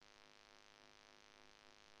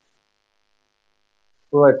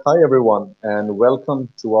All right, hi everyone, and welcome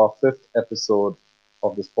to our fifth episode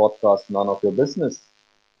of this podcast, None of Your Business.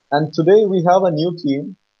 And today we have a new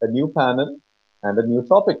team, a new panel, and a new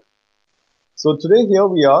topic. So today here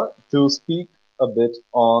we are to speak a bit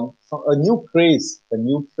on a new craze, a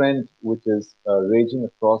new trend which is raging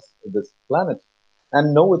across this planet.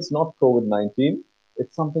 And no, it's not COVID-19.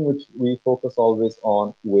 It's something which we focus always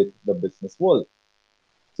on with the business world.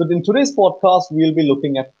 So in today's podcast, we'll be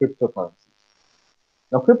looking at cryptocurrencies.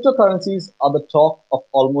 Now, cryptocurrencies are the talk of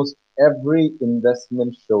almost every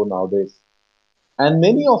investment show nowadays. And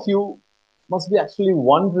many of you must be actually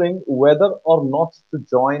wondering whether or not to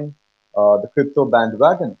join the crypto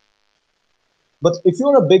bandwagon. But if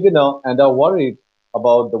you're a beginner and are worried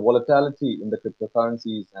about the volatility in the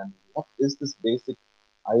cryptocurrencies and what is this basic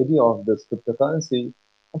idea of this cryptocurrency,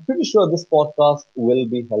 I'm pretty sure this podcast will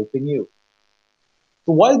be helping you.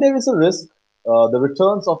 So while there is a risk, the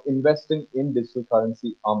returns of investing in digital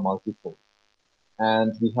currency are multifold.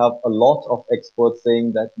 And we have a lot of experts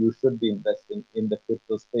saying that you should be investing in the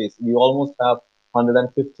crypto space. We almost have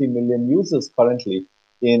 150 million users currently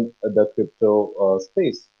in the crypto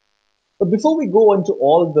space. But before we go into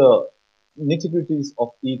all the nitty-gritties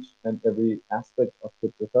of each and every aspect of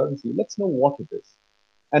cryptocurrency, let's know what it is.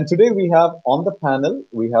 And today we have on the panel,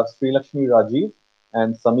 we have Sreelakshmi Rajeev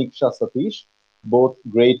and Samiksha Sathish, both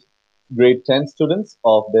grade 10 students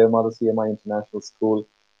of Devamatha CMI International School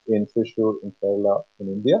in Thrissur in Kerala in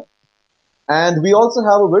India. And we also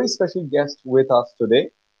have a very special guest with us today,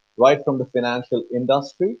 right from the financial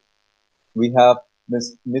industry. We have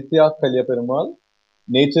Ms. Nithya Kaliaperumal,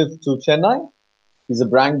 native to Chennai. She's a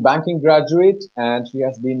banking graduate and she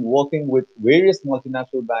has been working with various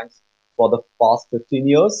multinational banks for the past 15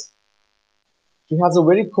 years. She has a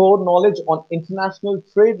very core knowledge on international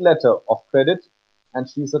trade letter of credit and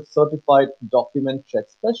she's a certified document check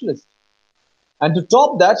specialist. And to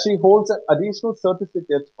top that, she holds an additional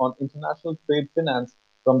certificate on international trade finance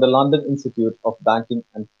from the London Institute of Banking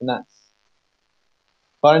and Finance.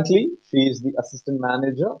 Currently, she is the assistant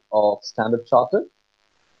manager of Standard Chartered.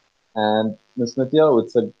 And Ms. Nithya,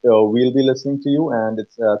 we'll be listening to you, and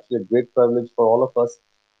it's actually a great privilege for all of us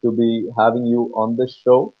to be having you on this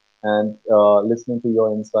show and listening to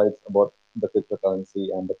your insights about the cryptocurrency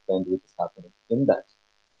and the trend which is happening in that.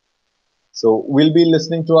 So we'll be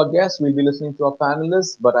listening to our guests, we'll be listening to our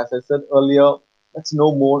panelists, but as I said earlier, let's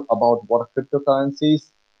know more about what are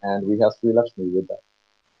cryptocurrencies, and we have Sri Lakshmi with that.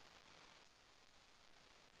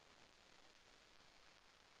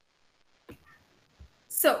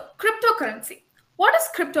 So, cryptocurrency. What is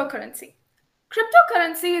cryptocurrency?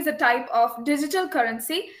 Cryptocurrency is a type of digital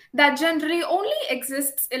currency that generally only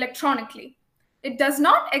exists electronically. It does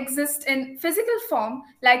not exist in physical form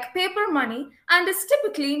like paper money and is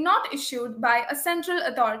typically not issued by a central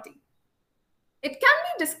authority. It can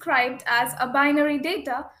be described as a binary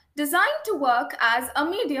data designed to work as a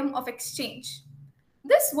medium of exchange.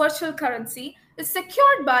 This virtual currency is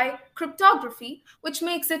secured by cryptography, which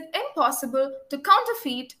makes it impossible to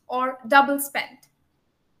counterfeit or double spend.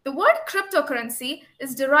 The word cryptocurrency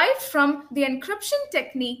is derived from the encryption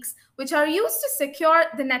techniques which are used to secure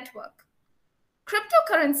the network.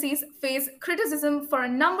 Cryptocurrencies face criticism for a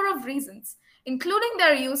number of reasons, including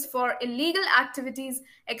their use for illegal activities,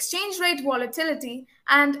 exchange rate volatility,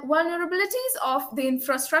 and vulnerabilities of the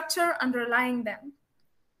infrastructure underlying them.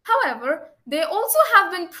 However, they also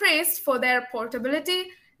have been praised for their portability,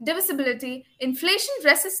 divisibility, inflation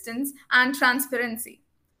resistance, and transparency.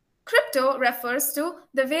 Crypto refers to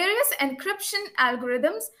the various encryption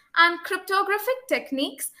algorithms and cryptographic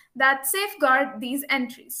techniques that safeguard these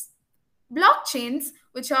entries. Blockchains,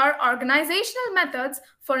 which are organizational methods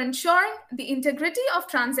for ensuring the integrity of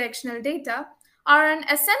transactional data, are an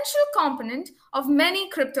essential component of many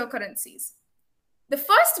cryptocurrencies. The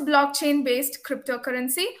first blockchain based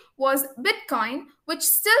cryptocurrency was Bitcoin, which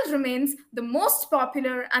still remains the most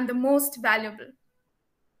popular and the most valuable.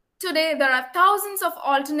 Today, there are thousands of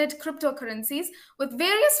alternate cryptocurrencies with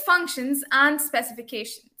various functions and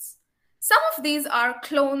specifications. Some of these are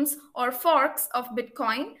clones or forks of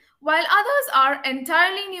Bitcoin, while others are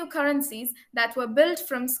entirely new currencies that were built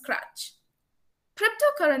from scratch.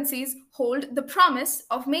 Cryptocurrencies hold the promise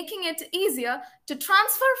of making it easier to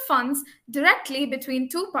transfer funds directly between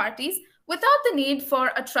two parties without the need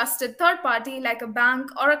for a trusted third party like a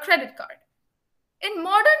bank or a credit card. In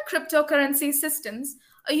modern cryptocurrency systems,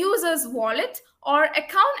 a user's wallet or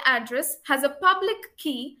account address has a public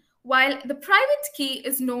key, while the private key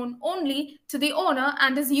is known only to the owner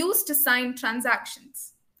and is used to sign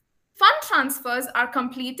transactions. Fund transfers are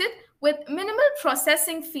completed with minimal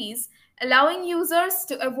processing fees, allowing users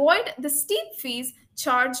to avoid the steep fees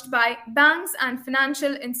charged by banks and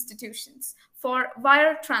financial institutions for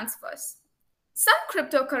wire transfers. Some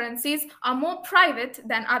cryptocurrencies are more private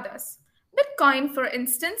than others. Bitcoin, for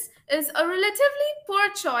instance, is a relatively poor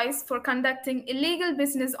choice for conducting illegal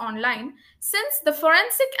business online since the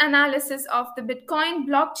forensic analysis of the Bitcoin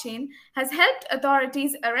blockchain has helped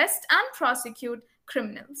authorities arrest and prosecute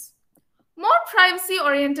criminals. More privacy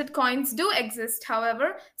oriented coins do exist,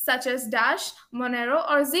 however, such as Dash, Monero,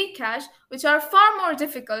 or Zcash, which are far more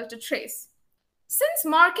difficult to trace. Since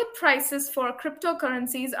market prices for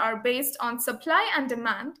cryptocurrencies are based on supply and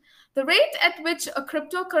demand, the rate at which a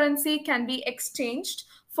cryptocurrency can be exchanged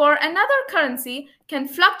for another currency can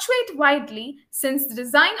fluctuate widely since the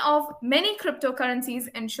design of many cryptocurrencies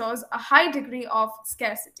ensures a high degree of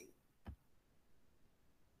scarcity.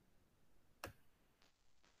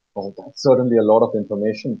 Oh, that's certainly a lot of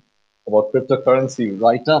information about cryptocurrency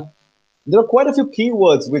right up. There are quite a few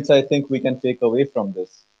keywords which I think we can take away from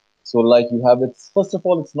this. So, like you have, it's first of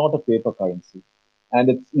all, it's not a paper currency, and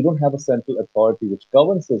it's you don't have a central authority which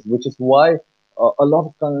governs this, which is why a lot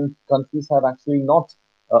of countries have actually not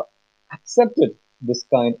uh, accepted this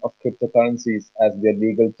kind of cryptocurrencies as their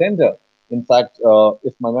legal tender. In fact,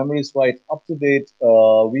 if my memory is right, up to date,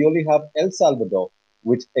 we only have El Salvador,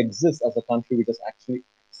 which exists as a country which has actually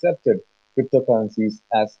accepted cryptocurrencies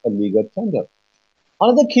as a legal tender.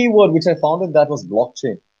 Another keyword which I found in that was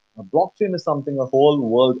blockchain. Now, blockchain is something a whole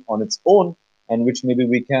world on its own, and which maybe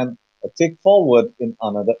we can take forward in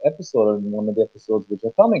another episode or in one of the episodes which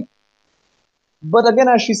are coming. But again,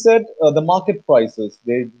 as she said, the market prices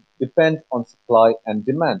they depend on supply and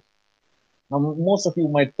demand. Now, most of you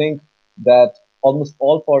might think that almost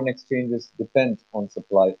all foreign exchanges depend on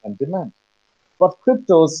supply and demand, but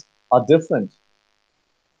cryptos are different.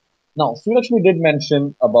 Now, Sreelakshmi did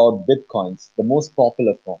mention about bitcoins, the most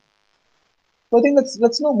popular form. So I think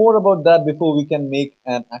let's know more about that before we can make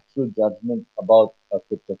an actual judgment about a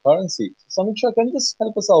cryptocurrency. So, Samiksha, can you just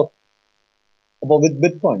help us out about with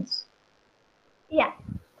bitcoins? Yeah.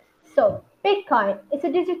 So, Bitcoin is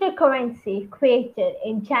a digital currency created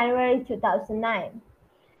in January 2009.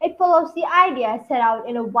 It follows the idea set out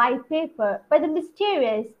in a white paper by the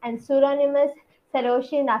mysterious and pseudonymous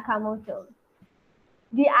Satoshi Nakamoto.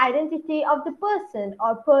 The identity of the person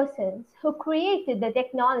or persons who created the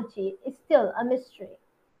technology is still a mystery.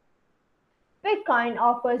 Bitcoin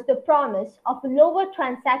offers the promise of lower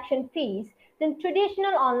transaction fees than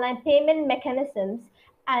traditional online payment mechanisms,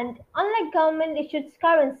 and unlike government issued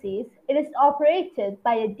currencies, it is operated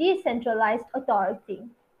by a decentralized authority.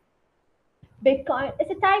 Bitcoin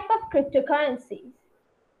is a type of cryptocurrency.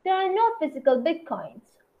 There are no physical bitcoins,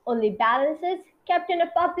 only balances kept in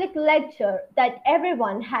a public ledger that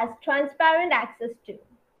everyone has transparent access to.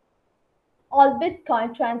 All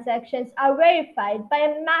Bitcoin transactions are verified by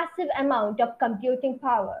a massive amount of computing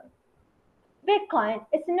power. Bitcoin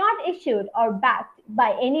is not issued or backed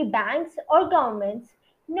by any banks or governments,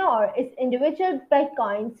 nor is individual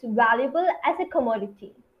Bitcoins valuable as a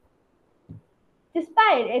commodity.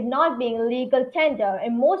 Despite it not being legal tender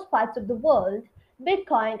in most parts of the world,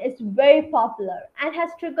 Bitcoin is very popular and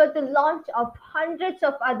has triggered the launch of hundreds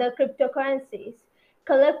of other cryptocurrencies,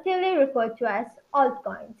 collectively referred to as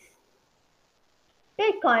altcoins.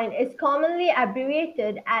 Bitcoin is commonly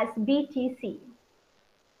abbreviated as BTC.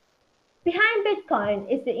 Behind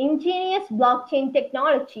Bitcoin is the ingenious blockchain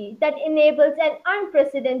technology that enables an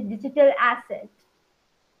unprecedented digital asset.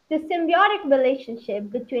 The symbiotic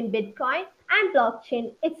relationship between Bitcoin and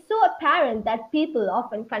blockchain is so apparent that people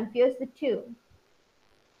often confuse the two.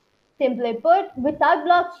 Simply put, without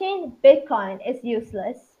blockchain, Bitcoin is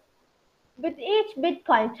useless. With each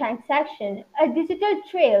Bitcoin transaction, a digital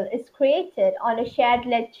trail is created on a shared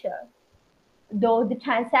ledger. Though the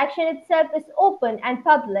transaction itself is open and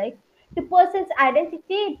public, the person's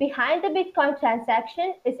identity behind the Bitcoin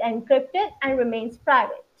transaction is encrypted and remains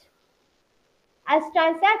private. As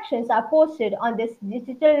transactions are posted on this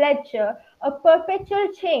digital ledger, a perpetual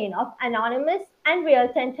chain of anonymous and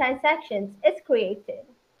real-time transactions is created.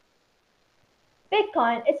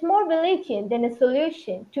 Bitcoin is more religion than a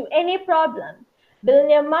solution to any problem,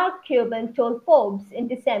 billionaire Mark Cuban told Forbes in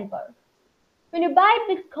December. When you buy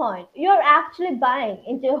Bitcoin, you're actually buying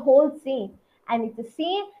into a whole scene, and it's a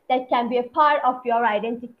scene that can be a part of your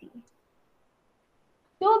identity.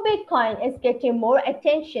 Though Bitcoin is getting more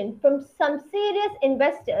attention from some serious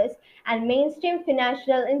investors and mainstream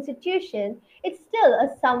financial institutions, it's still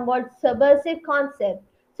a somewhat subversive concept,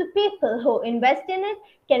 so people who invest in it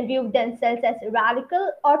can view themselves as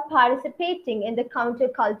radical or participating in the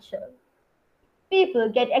counterculture. People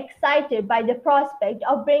get excited by the prospect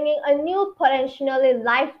of bringing a new potentially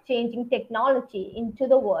life-changing technology into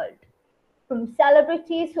the world. From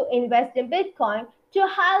celebrities who invest in Bitcoin to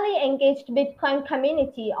highly engaged Bitcoin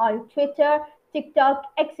community on Twitter,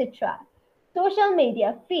 TikTok, etc. Social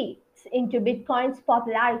media feeds into Bitcoin's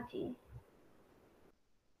popularity.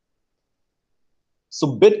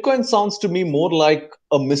 So Bitcoin sounds to me more like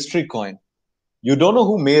a mystery coin. You don't know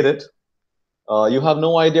who made it. You have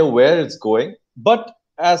no idea where it's going. But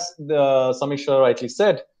as Samiksha rightly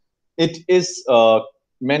said, it is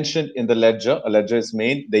mentioned in the ledger. A ledger is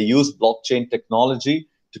made. They use blockchain technology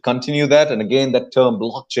to continue that. And again, that term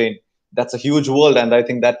blockchain, that's a huge world. And I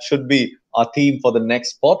think that should be our theme for the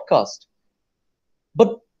next podcast.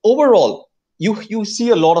 But overall, you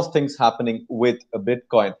see a lot of things happening with a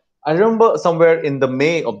Bitcoin. I remember somewhere in the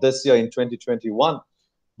May of this year in 2021,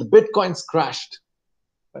 the Bitcoins crashed.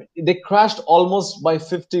 Right? They crashed almost by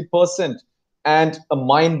 50%, and a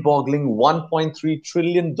mind-boggling $1.3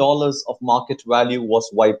 trillion of market value was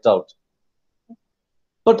wiped out.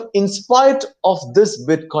 But in spite of this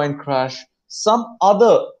Bitcoin crash, some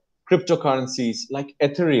other cryptocurrencies like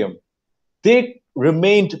Ethereum, they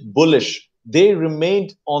remained bullish. They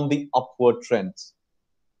remained on the upward trends.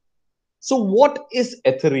 So what is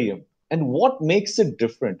Ethereum and what makes it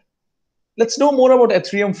different? Let's know more about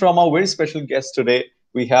Ethereum from our very special guest today.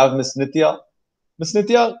 We have Miss Nithya. Miss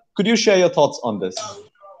Nithya, could you share your thoughts on this?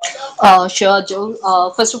 Sure, Joe.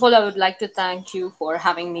 First of all, I would like to thank you for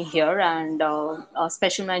having me here, and a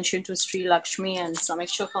special mention to Sreelakshmi and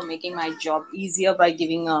Samiksha for making my job easier by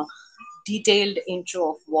giving a detailed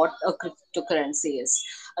intro of what a cryptocurrency is.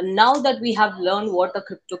 Now that we have learned what a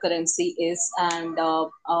cryptocurrency is and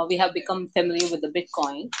we have become familiar with the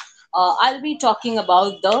Bitcoin, I'll be talking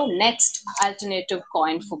about the next alternative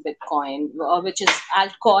coin for Bitcoin, which is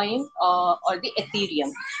altcoin or the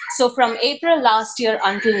Ethereum. So from April last year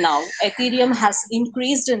until now, Ethereum has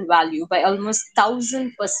increased in value by almost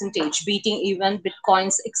 1,000%, beating even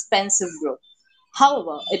Bitcoin's expensive growth.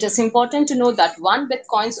 However, it is important to know that one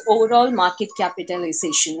Bitcoin's overall market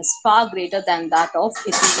capitalization is far greater than that of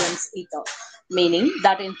Ethereum's Ether, meaning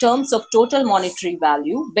that in terms of total monetary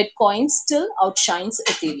value, Bitcoin still outshines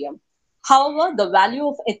Ethereum. However, the value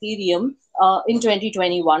of Ethereum in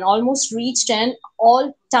 2021 almost reached an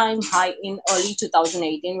all-time high in early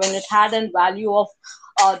 2018 when it had a value of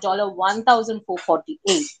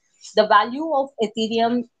 $1,448. The value of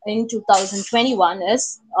Ethereum in 2021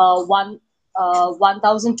 is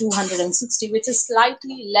 1,260, which is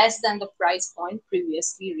slightly less than the price point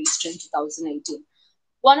previously reached in 2018.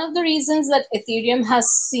 One of the reasons that Ethereum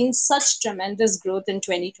has seen such tremendous growth in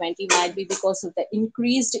 2020 might be because of the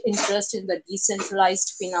increased interest in the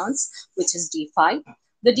decentralized finance, which is DeFi.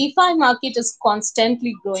 The DeFi market is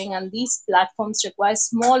constantly growing, and these platforms require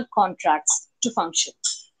small contracts to function.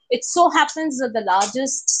 It so happens that the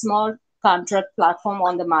largest small contract platform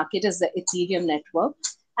on the market is the Ethereum network.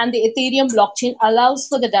 And the Ethereum blockchain allows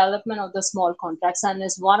for the development of the small contracts and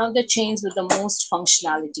is one of the chains with the most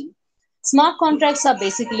functionality. Smart contracts are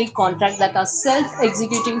basically contracts that are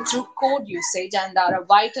self-executing through code usage and are a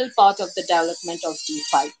vital part of the development of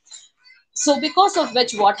DeFi. So because of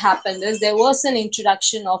which what happened is there was an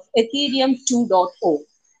introduction of Ethereum 2.0.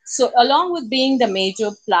 So along with being the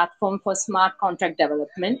major platform for smart contract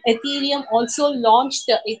development, Ethereum also launched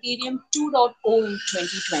the Ethereum 2.0 in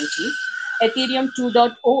 2020. Ethereum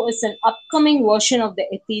 2.0 is an upcoming version of the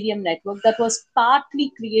Ethereum network that was partly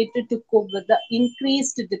created to cope with the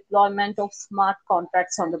increased deployment of smart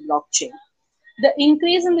contracts on the blockchain. The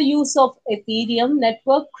increase in the use of Ethereum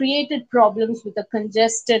network created problems with a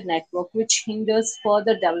congested network, which hinders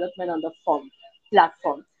further development on the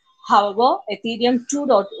platform. However, Ethereum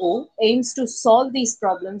 2.0 aims to solve these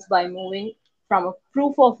problems by moving from a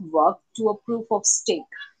proof of work to a proof of stake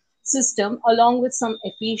system, along with some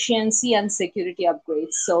efficiency and security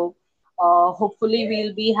upgrades. So, hopefully,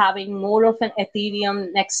 we'll be having more of an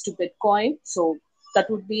Ethereum next to Bitcoin. So, that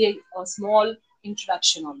would be a small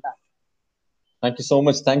introduction on that. Thank you so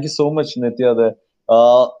much. Thank you so much, Nithya. There.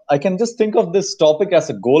 I can just think of this topic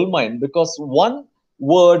as a gold mine because one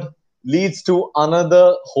word leads to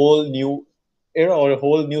another whole new era or a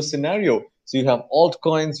whole new scenario. So you have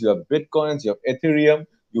altcoins, you have bitcoins, you have Ethereum,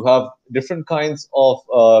 you have different kinds of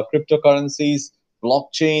cryptocurrencies,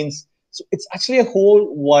 blockchains. So it's actually a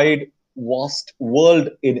whole wide, vast world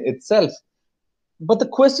in itself. But the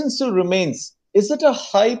question still remains, is it a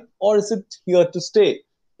hype or is it here to stay?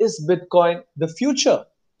 Is Bitcoin the future?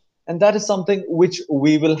 And that is something which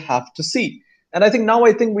we will have to see. And I think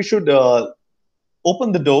we should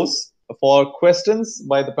open the doors for questions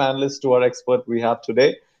by the panelists to our expert we have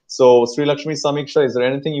today. So, Sri Lakshmi, Samiksha, is there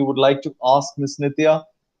anything you would like to ask Miss Nithya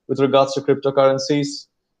with regards to cryptocurrencies?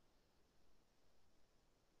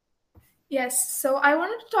 Yes, so I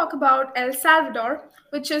wanted to talk about El Salvador,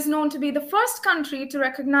 which is known to be the first country to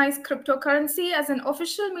recognize cryptocurrency as an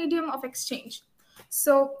official medium of exchange.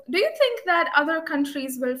 So, do you think that other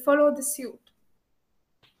countries will follow the suit?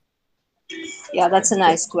 Yeah, that's a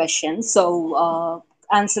nice question. So,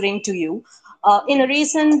 answering to you, in a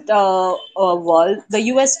recent world, the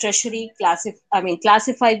U.S. Treasury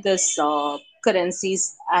classified this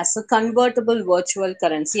currencies as a convertible virtual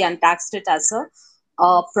currency and taxed it as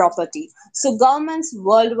a property. So, governments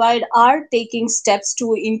worldwide are taking steps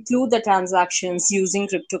to include the transactions using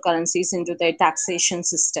cryptocurrencies into their taxation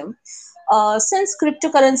system. Since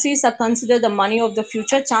cryptocurrencies are considered the money of the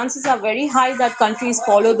future, chances are very high that countries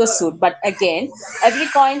follow the suit. But again, every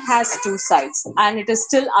coin has two sides, and it is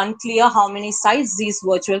still unclear how many sides these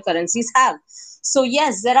virtual currencies have. So,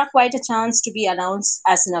 yes, there are quite a chance to be announced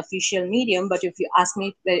as an official medium, but if you ask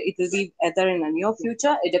me, it will be either in the near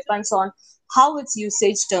future. It depends on how its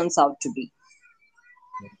usage turns out to be.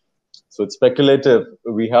 So it's speculative.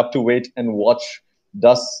 We have to wait and watch.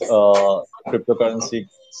 Does cryptocurrency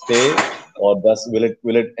stay, or does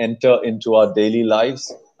will it enter into our daily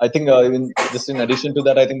lives? I think just in addition to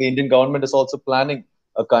that, I think the Indian government is also planning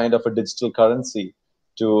a kind of a digital currency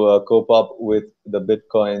to cope up with the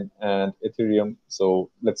Bitcoin and Ethereum. So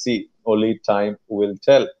let's see. Only time will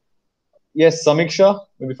tell. Yes, Samiksha,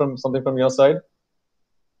 maybe from something from your side.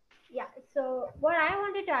 Yeah, so what I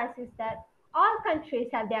wanted to ask is that all countries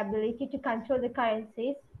have the ability to control the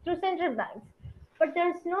currencies through central banks, but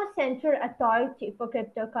there's no central authority for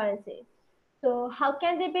cryptocurrencies. So, how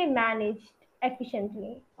can they be managed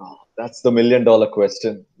efficiently? Oh, that's the million-dollar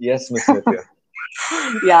question. Yes, Miss Nithya.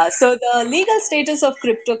 Yeah, so the legal status of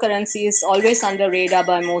cryptocurrency is always under radar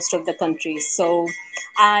by most of the countries. So,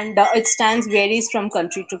 and it stands varies from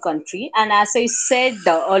country to country. And as I said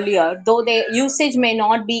earlier, though the usage may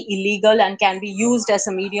not be illegal and can be used as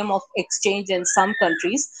a medium of exchange in some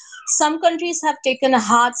countries have taken a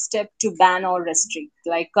hard step to ban or restrict.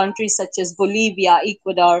 Like countries such as Bolivia,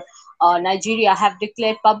 Ecuador, Nigeria have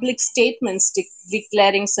declared public statements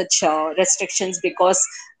declaring such restrictions because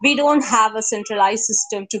we don't have a centralized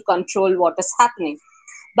system to control what is happening.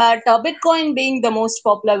 But Bitcoin being the most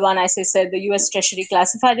popular one, as I said, the US Treasury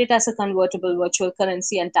classified it as a convertible virtual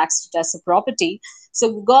currency and taxed it as a property.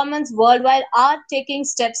 So governments worldwide are taking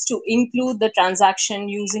steps to include the transaction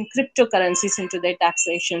using cryptocurrencies into their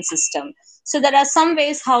taxation system. So there are some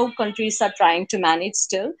ways how countries are trying to manage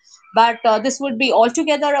still. But this would be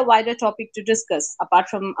altogether a wider topic to discuss, apart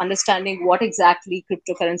from understanding what exactly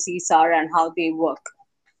cryptocurrencies are and how they work.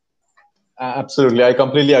 Absolutely, I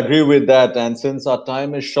completely agree with that. And since our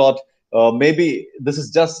time is short, maybe this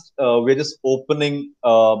is just we're just opening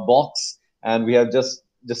a box, and we have just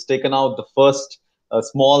taken out the first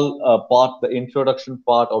small part, the introduction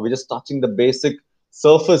part, or we're just touching the basic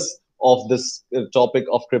surface of this topic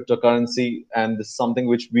of cryptocurrency, and this is something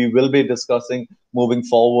which we will be discussing moving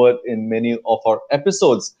forward in many of our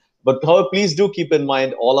episodes. But however, please do keep in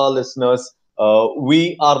mind, all our listeners,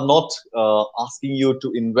 we are not asking you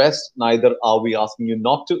to invest, neither are we asking you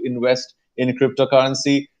not to invest in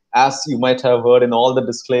cryptocurrency. As you might have heard in all the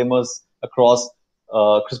disclaimers across,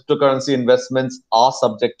 cryptocurrency investments are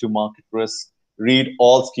subject to market risk. Read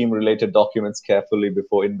all scheme related documents carefully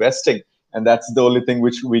before investing. And that's the only thing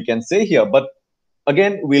which we can say here. But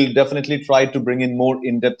again, we'll definitely try to bring in more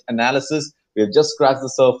in-depth analysis. We have just scratched the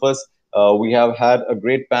surface. We have had a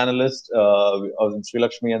great panelist, Sri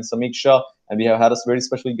Lakshmi and Samiksha, and we have had a very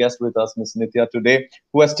special guest with us, Ms. Nithya, today,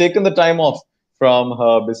 who has taken the time off from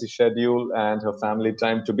her busy schedule and her family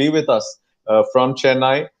time to be with us from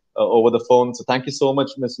Chennai over the phone. So thank you so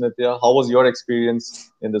much, Ms. Nithya. How was your experience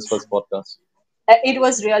in this first podcast? It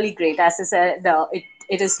was really great. As I said,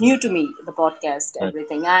 it is new to me, the podcast, Right.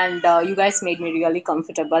 everything, and you guys made me really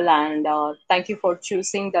comfortable. And thank you for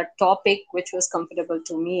choosing the topic, which was comfortable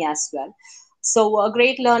to me as well. So a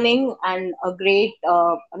great learning and a great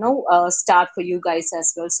start for you guys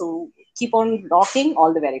as well. So keep on rocking.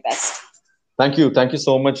 All the very best. Thank you. Thank you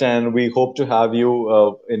so much. And we hope to have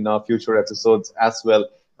you in our future episodes as well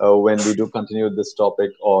when we do continue this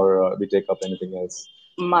topic or we take up anything else.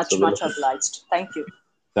 So Much, we're much looking. obliged. Thank you.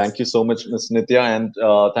 Thank you so much, Ms. Nithya.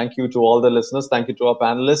 And thank you to all the listeners. Thank you to our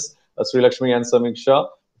panelists, Sri Lakshmi and Samiksha,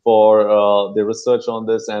 for their research on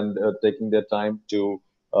this and taking their time to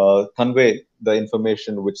convey the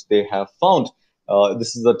information which they have found.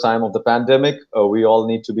 This is the time of the pandemic. We all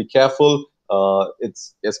need to be careful.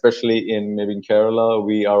 It's especially in maybe in Kerala,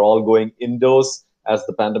 we are all going indoors as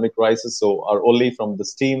the pandemic rises. So, our only from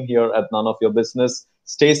this team here at None of Your Business,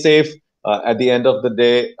 stay safe. At the end of the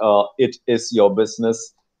day, it is your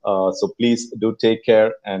business. So, please do take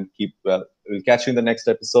care and keep well. We'll catch you in the next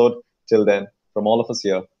episode. Till then, from all of us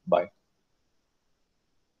here, bye.